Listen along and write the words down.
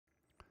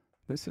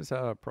This is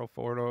a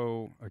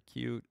Profoto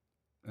Acute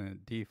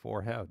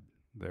D4 Head.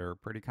 They're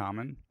pretty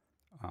common.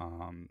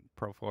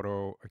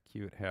 Profoto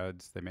Acute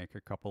Heads, they make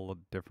a couple of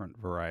different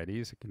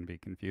varieties. It can be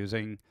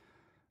confusing.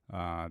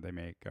 They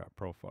make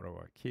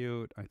Profoto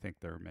Acute. I think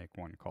they make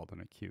one called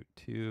an Acute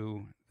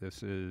 2.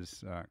 This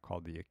is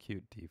called the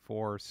Acute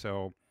D4.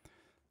 So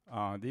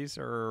these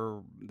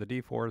are, the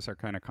D4s are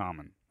kind of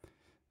common.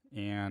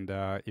 And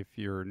if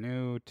you're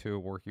new to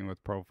working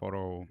with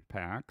Profoto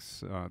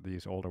packs,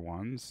 these older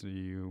ones,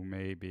 you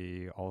may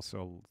be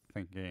also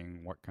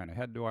thinking, what kind of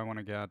head do I want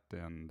to get?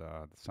 And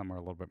some are a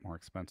little bit more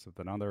expensive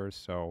than others.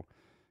 So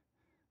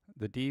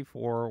the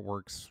D4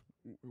 works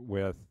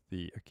with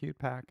the Acute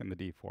pack and the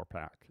D4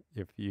 pack.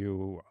 If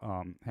you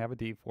have a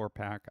D4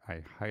 pack,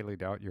 I highly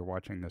doubt you're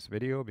watching this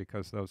video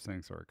because those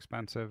things are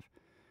expensive.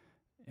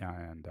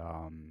 And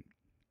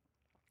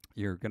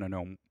you're going to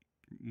know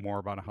more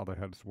about how the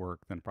heads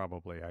work than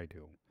probably I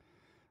do.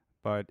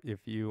 But if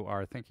you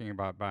are thinking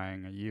about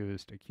buying a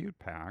used Acute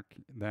pack,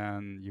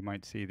 then you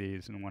might see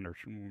these and wonder,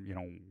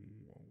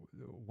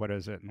 what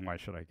is it and why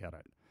should I get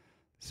it?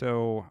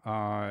 So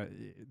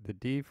the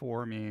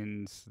D4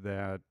 means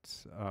that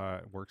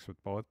it works with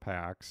both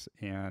packs,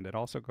 and it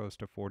also goes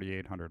to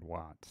 4,800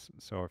 watts.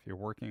 So if you're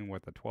working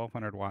with a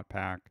 1,200 watt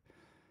pack,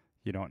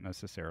 you don't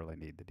necessarily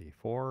need the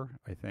D4.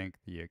 I think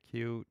the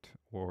Acute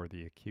or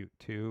the Acute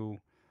 2,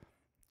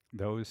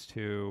 those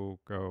two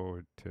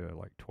go to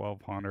like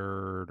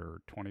 1,200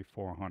 or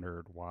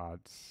 2,400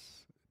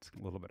 watts. It's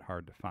a little bit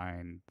hard to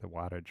find the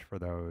wattage for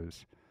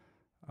those.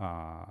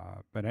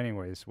 But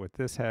anyways, with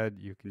this head,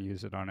 you can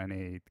use it on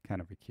any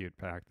kind of Acute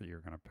pack that you're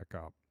going to pick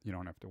up. You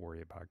don't have to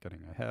worry about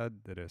getting a head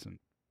that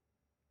isn't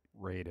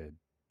rated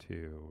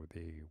to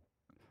the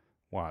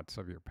watts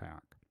of your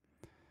pack.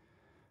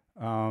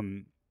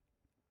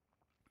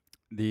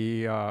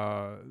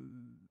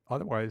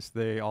 Otherwise,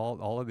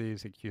 all of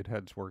these Acute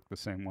heads work the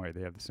same way.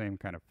 They have the same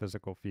kind of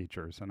physical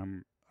features,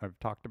 and I've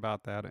talked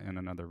about that in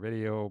another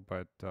video,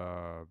 but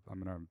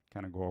I'm going to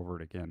kind of go over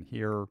it again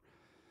here.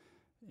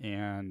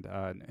 And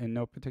in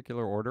no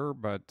particular order,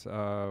 but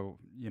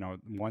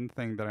one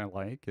thing that I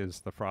like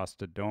is the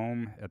frosted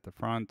dome at the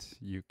front.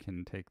 You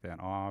can take that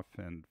off,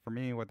 and for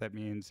me, what that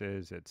means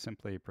is it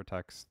simply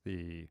protects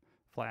the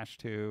flash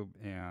tube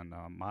and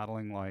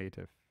modeling light.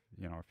 If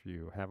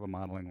you have a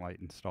modeling light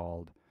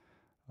installed,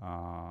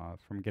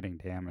 from getting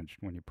damaged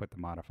when you put the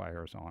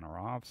modifiers on or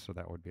off. So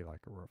that would be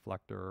like a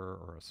reflector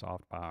or a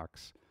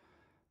softbox.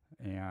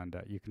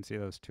 And you can see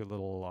those two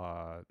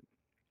little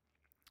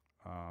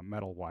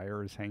metal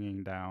wires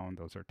hanging down.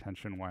 Those are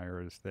tension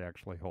wires. They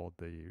actually hold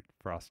the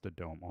frosted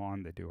dome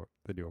on. They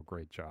do a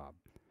great job.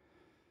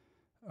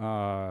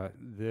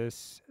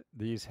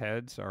 These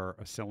heads are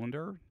a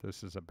cylinder.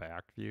 This is a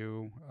back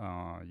view.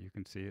 You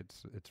can see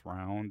it's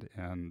round,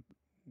 and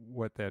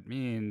what that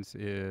means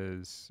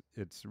is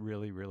it's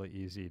really, really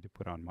easy to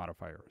put on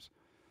modifiers.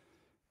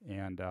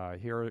 And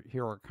here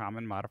are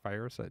common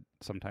modifiers that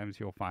sometimes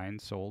you'll find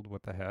sold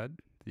with the head.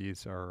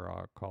 These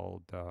are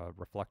called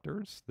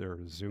reflectors.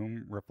 They're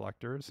zoom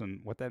reflectors.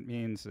 And what that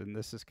means, and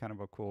this is kind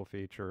of a cool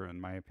feature in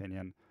my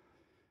opinion,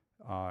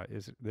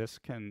 is this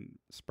can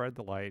spread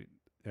the light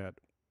at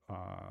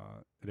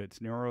its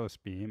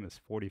narrowest beam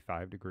is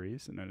 45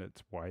 degrees, and at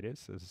its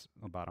widest is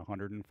about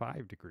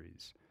 105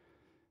 degrees.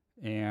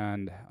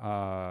 And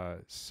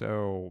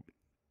so,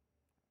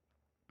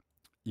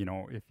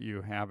 if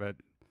you have it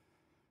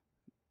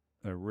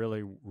a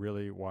really,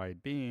 really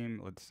wide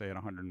beam, let's say at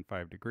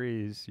 105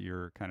 degrees,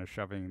 you're kind of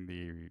shoving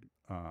the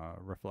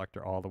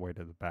reflector all the way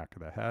to the back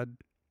of the head.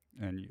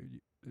 And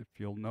if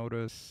you'll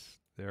notice,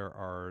 there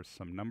are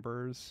some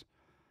numbers: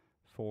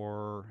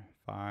 4,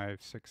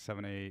 5, 6,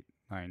 7, 8,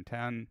 9,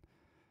 10.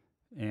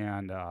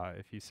 And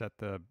if you set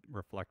the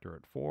reflector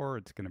at 4,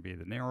 it's going to be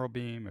the narrow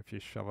beam. If you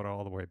shove it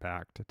all the way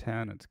back to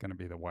 10, it's going to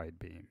be the wide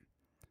beam.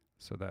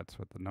 So that's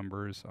what the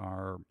numbers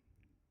are.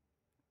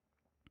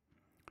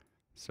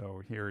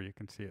 So here you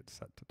can see it's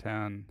set to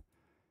 10,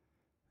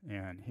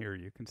 and here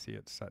you can see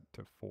it's set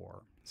to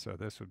 4. So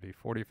this would be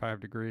 45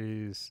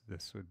 degrees.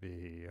 This would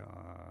be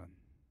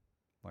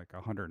like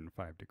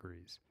 105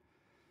 degrees.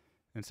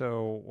 And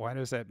so why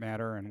does that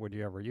matter, and would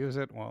you ever use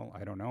it? Well,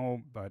 I don't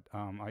know, but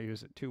I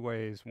use it two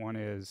ways. One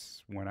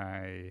is when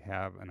I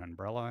have an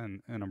umbrella,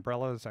 and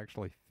umbrellas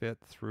actually fit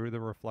through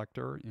the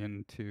reflector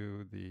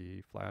into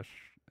the flash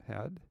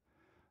head.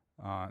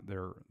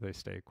 They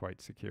stay quite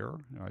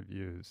secure. I've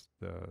used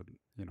the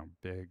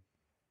big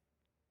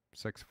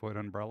 6-foot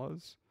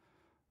umbrellas,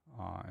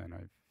 and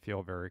I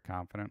feel very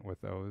confident with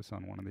those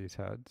on one of these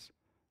heads.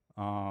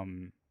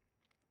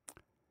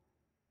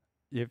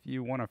 If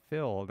you want to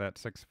fill that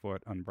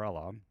 6-foot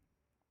umbrella,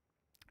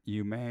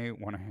 you may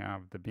want to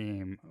have the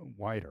beam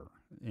wider,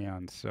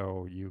 and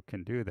so you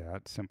can do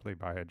that simply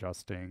by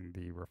adjusting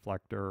the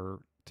reflector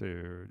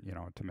to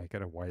make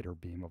it a wider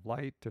beam of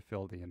light to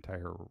fill the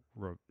entire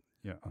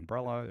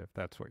umbrella, if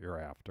that's what you're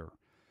after.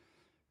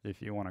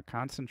 If you want to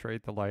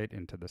concentrate the light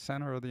into the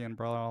center of the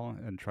umbrella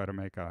and try to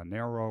make a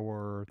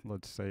narrower,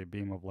 let's say,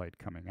 beam of light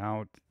coming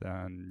out,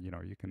 then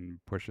you can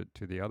push it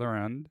to the other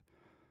end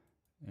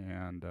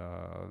and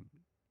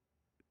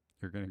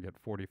you're going to get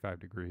 45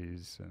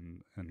 degrees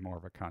and more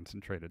of a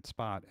concentrated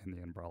spot in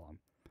the umbrella.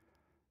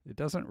 It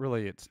doesn't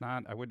really, it's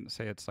not, I wouldn't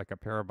say it's like a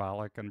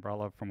parabolic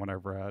umbrella from what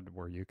I've read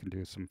where you can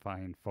do some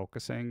fine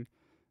focusing,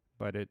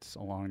 but it's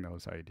along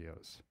those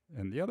ideas.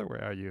 And the other way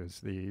I use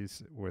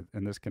these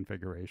in this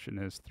configuration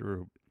is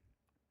through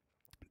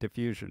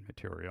diffusion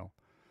material.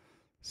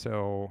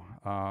 So,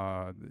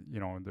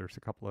 there's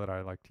a couple that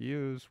I like to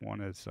use.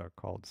 One is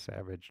called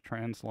Savage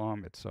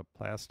Translum. It's a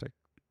plastic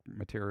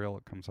material.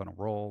 It comes on a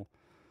roll.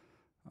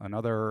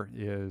 Another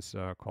is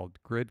called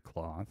grid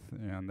cloth,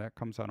 and that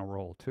comes on a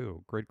roll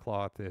too. Grid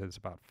cloth is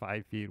about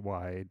 5 feet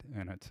wide,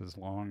 and it's as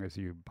long as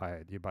you buy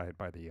it. You buy it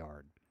by the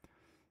yard.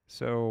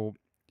 So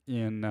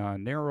in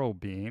narrow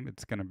beam,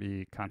 it's going to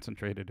be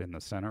concentrated in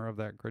the center of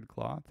that grid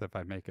cloth. If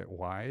I make it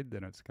wide,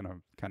 then it's going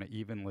to kind of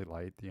evenly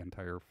light the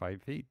entire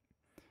 5 feet.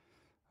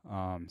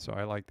 So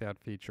I like that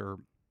feature.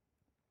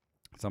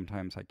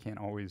 Sometimes I can't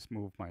always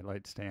move my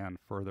light stand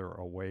further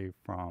away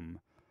from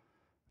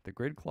the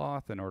grid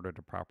cloth in order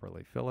to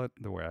properly fill it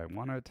the way I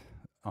want it.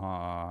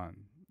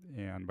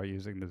 And by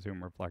using the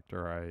zoom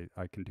reflector,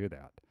 I can do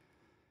that.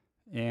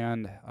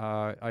 And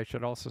I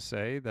should also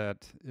say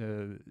that,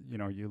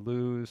 you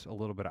lose a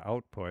little bit of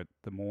output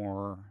the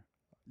more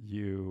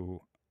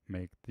you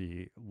make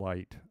the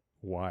light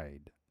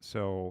wide.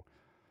 So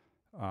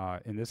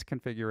in this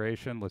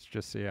configuration, let's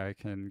just say I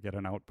can get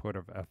an output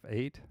of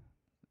f8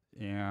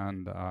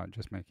 and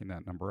just making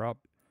that number up.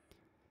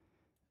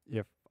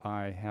 If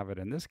I have it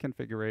in this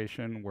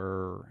configuration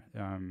where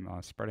I'm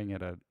spreading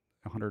it at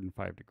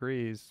 105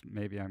 degrees,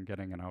 maybe I'm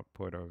getting an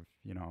output of,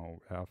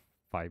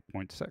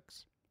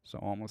 f5.6. So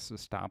almost a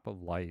stop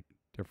of light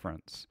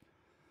difference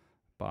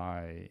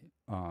by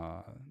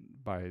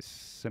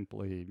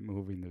simply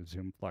moving the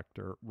zoom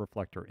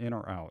reflector in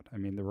or out. I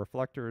mean, the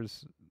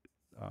reflectors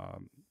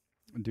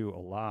do a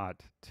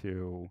lot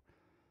to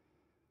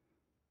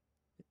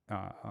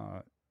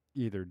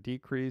either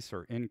decrease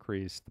or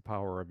increase the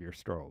power of your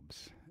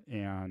strobes.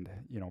 And,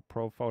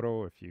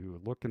 Profoto, if you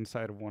look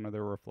inside of one of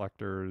their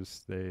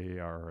reflectors, they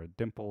are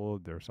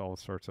dimpled. There's all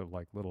sorts of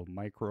like little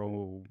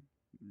micro,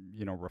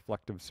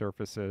 reflective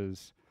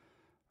surfaces.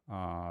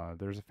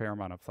 There's a fair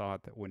amount of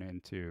thought that went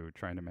into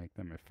trying to make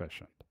them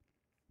efficient.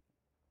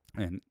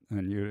 And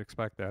you'd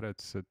expect that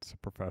it's a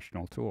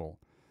professional tool.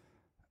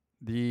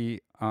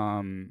 The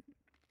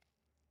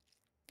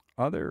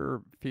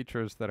other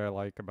features that I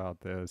like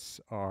about this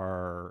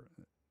are,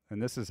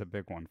 and this is a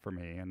big one for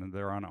me, and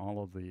they're on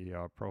all of the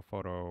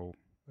Profoto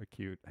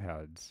Acute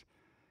heads,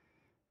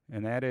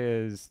 and that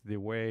is the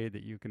way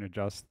that you can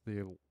adjust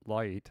the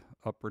light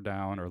up or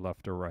down or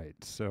left or right.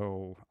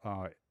 So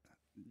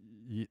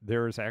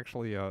there's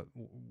actually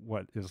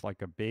what is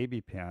like a baby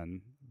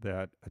pin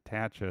that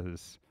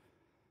attaches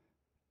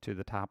to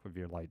the top of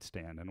your light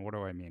stand. And what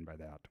do I mean by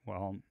that?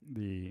 Well,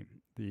 the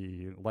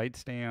light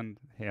stand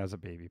has a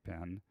baby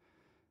pin.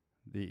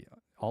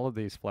 All of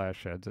these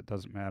flash heads, it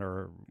doesn't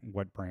matter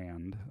what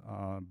brand,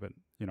 but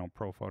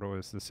Profoto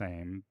is the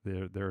same.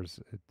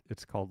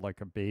 It's called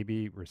like a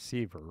baby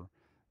receiver,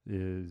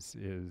 is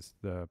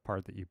the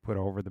part that you put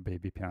over the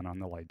baby pin on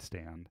the light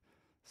stand.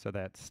 So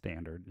that's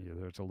standard.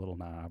 There's a little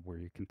knob where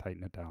you can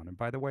tighten it down. And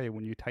by the way,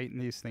 when you tighten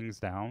these things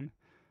down,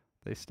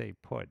 they stay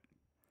put.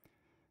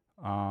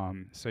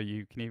 So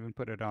you can even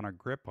put it on a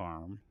grip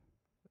arm,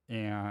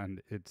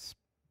 and it's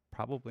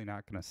probably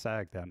not going to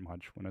sag that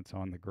much when it's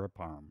on the grip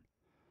arm.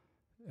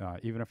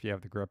 Even if you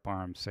have the grip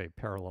arm, say,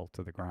 parallel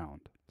to the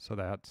ground. So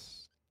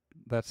that's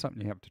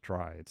something you have to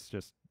try.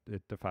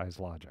 It defies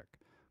logic,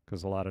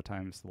 because a lot of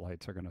times the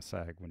lights are going to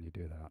sag when you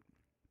do that.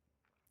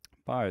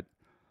 But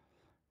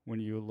when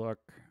you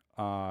look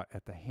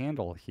at the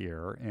handle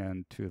here,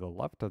 and to the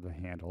left of the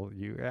handle,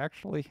 you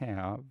actually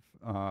have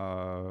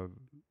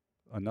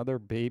another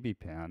baby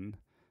pin,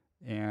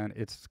 and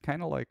it's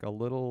kind of like a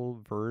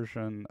little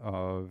version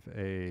of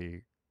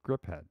a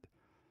grip head.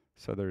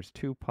 So there's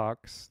two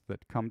pucks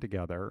that come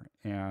together,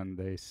 and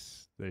they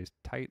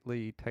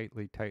tightly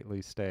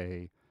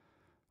stay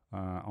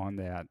on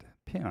that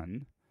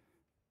pin.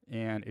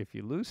 And if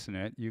you loosen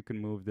it, you can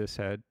move this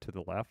head to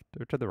the left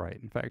or to the right.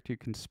 In fact, you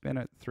can spin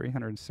it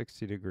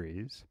 360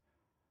 degrees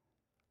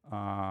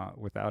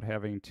without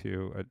having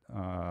to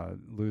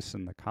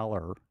loosen the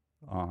collar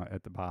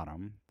at the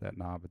bottom, that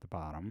knob at the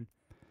bottom.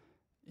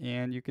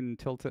 And you can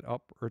tilt it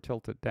up or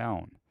tilt it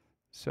down.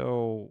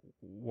 So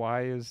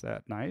why is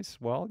that nice?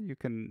 Well, you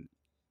can,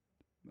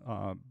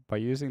 by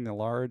using the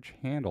large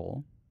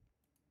handle,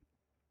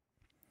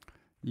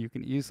 you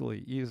can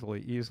easily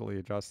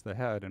adjust the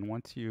head. And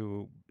once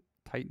you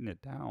tighten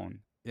it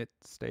down, it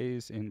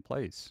stays in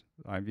place.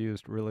 I've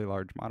used really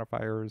large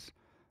modifiers.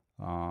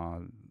 I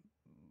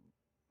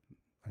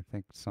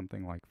think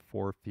something like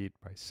 4 feet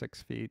by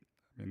 6 feet.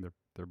 I mean,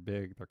 they're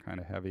big, they're kind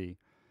of heavy.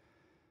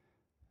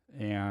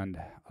 And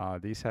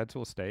these heads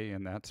will stay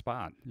in that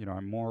spot.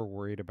 I'm more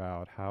worried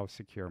about how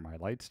secure my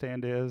light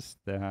stand is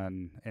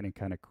than any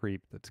kind of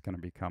creep that's going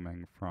to be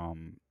coming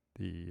from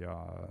the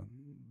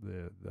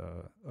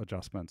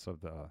adjustments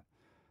of the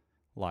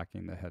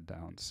locking the head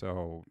down.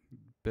 So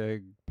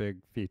big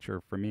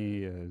feature for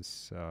me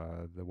is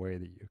the way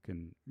that you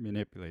can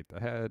manipulate the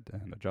head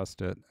and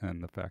adjust it,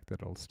 and the fact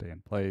that it'll stay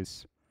in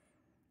place.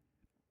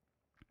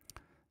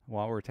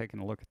 While we're taking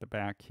a look at the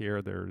back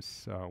here,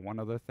 there's one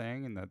other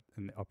thing in the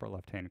upper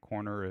left-hand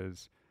corner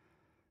is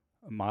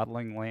a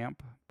modeling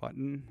lamp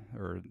button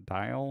or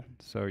dial,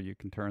 so you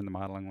can turn the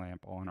modeling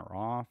lamp on or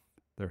off.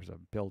 There's a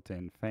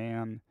built-in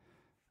fan.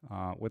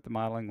 With the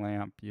modeling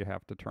lamp, you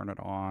have to turn it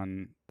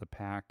on the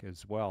pack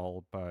as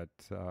well, but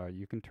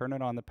you can turn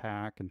it on the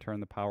pack and turn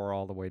the power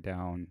all the way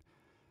down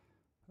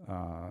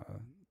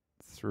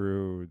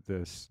through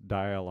this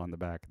dial on the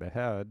back of the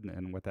head,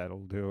 and what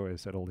that'll do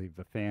is it'll leave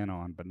the fan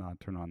on but not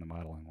turn on the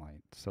modeling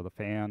light. So the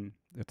fan,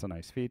 it's a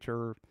nice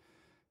feature.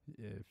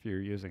 If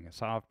you're using a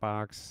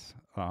softbox,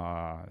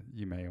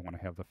 you may want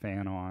to have the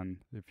fan on.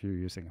 If you're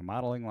using a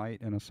modeling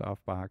light in a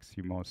softbox,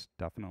 you most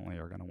definitely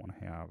are going to want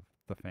to have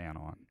the fan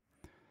on.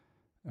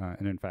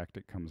 And in fact,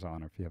 it comes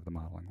on if you have the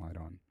modeling light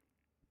on.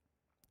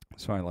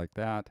 So I like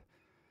that.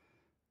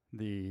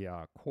 The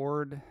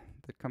cord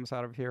that comes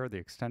out of here, the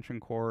extension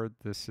cord,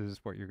 this is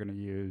what you're going to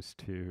use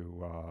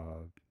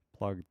to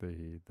plug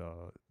the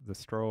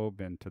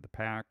strobe into the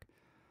pack.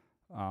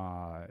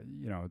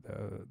 You know,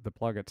 the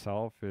plug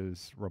itself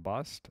is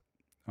robust.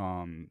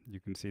 You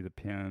can see the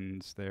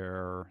pins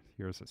there.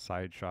 Here's a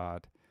side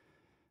shot.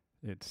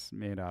 It's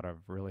made out of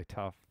really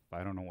tough,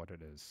 I don't know what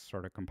it is,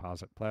 sort of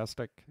composite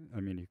plastic. I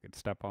mean, you could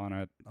step on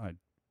it. I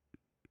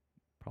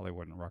probably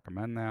wouldn't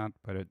recommend that,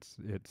 but it's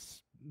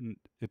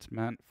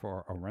meant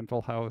for a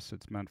rental house.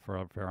 It's meant for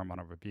a fair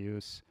amount of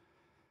abuse,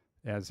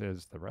 as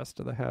is the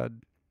rest of the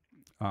head.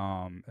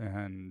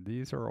 And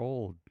these are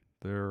old.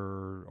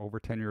 They're over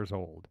 10 years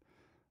old.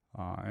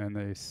 And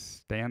they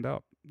stand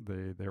up.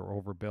 They're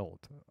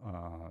overbuilt.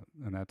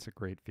 And that's a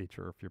great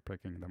feature if you're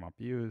picking them up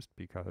used,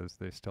 because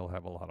they still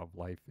have a lot of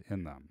life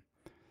in them.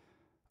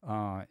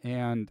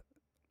 And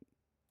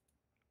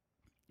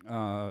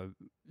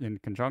in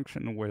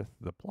conjunction with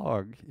the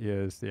plug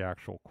is the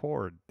actual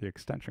cord, the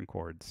extension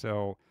cord.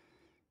 So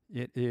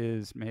it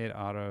is made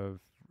out of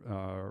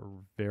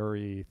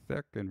very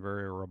thick and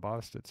very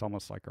robust. It's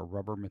almost like a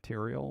rubber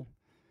material.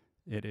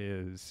 It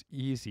is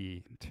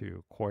easy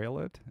to coil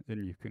it,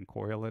 and you can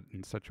coil it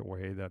in such a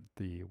way that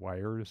the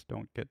wires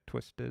don't get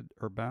twisted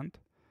or bent.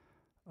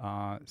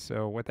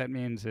 So what that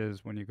means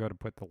is when you go to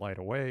put the light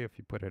away, if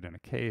you put it in a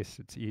case,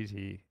 it's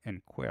easy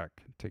and quick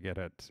to get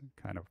it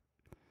kind of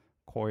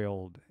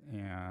coiled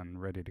and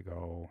ready to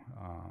go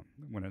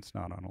when it's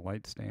not on a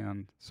light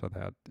stand. So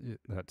that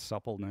that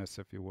suppleness,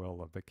 if you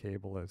will, of the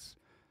cable is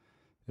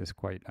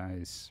quite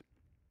nice.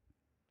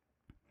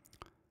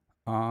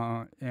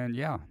 And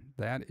yeah,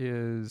 that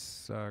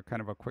is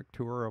kind of a quick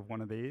tour of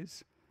one of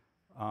these.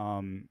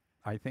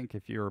 I think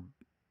if you're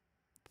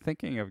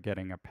thinking of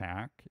getting a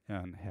pack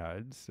and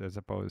heads as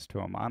opposed to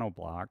a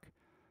monoblock,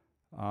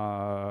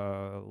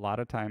 a lot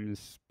of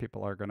times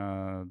people are going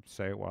to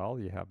say, well,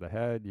 you have the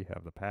head, you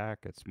have the pack,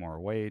 it's more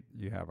weight,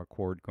 you have a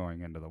cord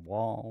going into the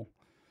wall.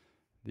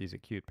 These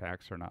acute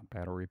packs are not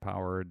battery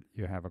powered.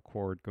 You have a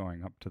cord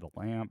going up to the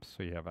lamp,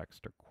 so you have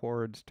extra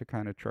cords to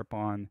kind of trip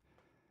on.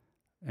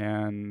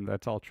 And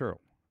that's all true.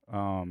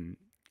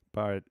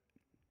 But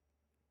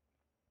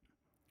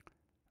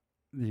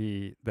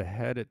the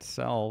head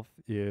itself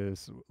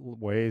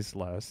weighs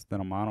less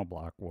than a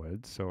monoblock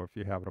would. So if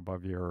you have it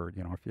above your,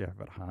 you know, if you have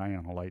it high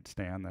on a light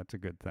stand, that's a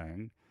good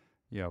thing.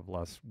 You have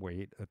less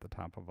weight at the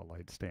top of a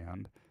light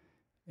stand.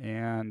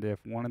 And if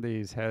one of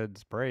these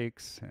heads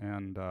breaks,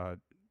 and I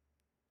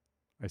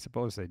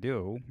suppose they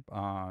do,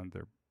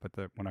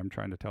 what I'm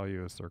trying to tell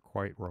you is they're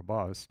quite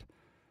robust.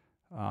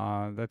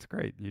 That's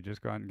great. You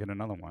just go out and get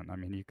another one. I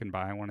mean, you can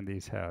buy one of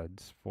these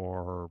heads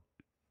for,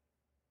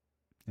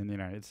 in the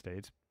United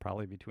States,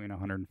 probably between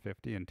 $150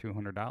 and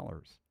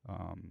 $200.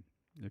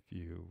 If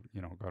you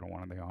go to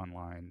one of the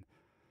online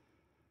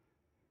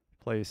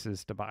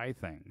places to buy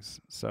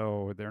things.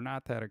 So they're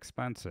not that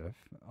expensive,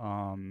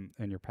 and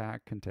your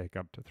pack can take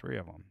up to 3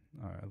 of them,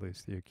 at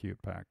least the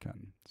acute pack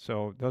can.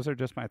 So those are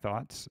just my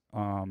thoughts.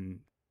 I'm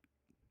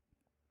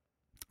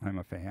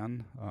a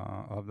fan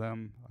of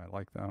them. I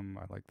like them.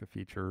 I like the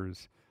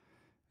features,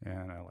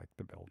 and I like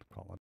the build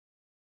quality.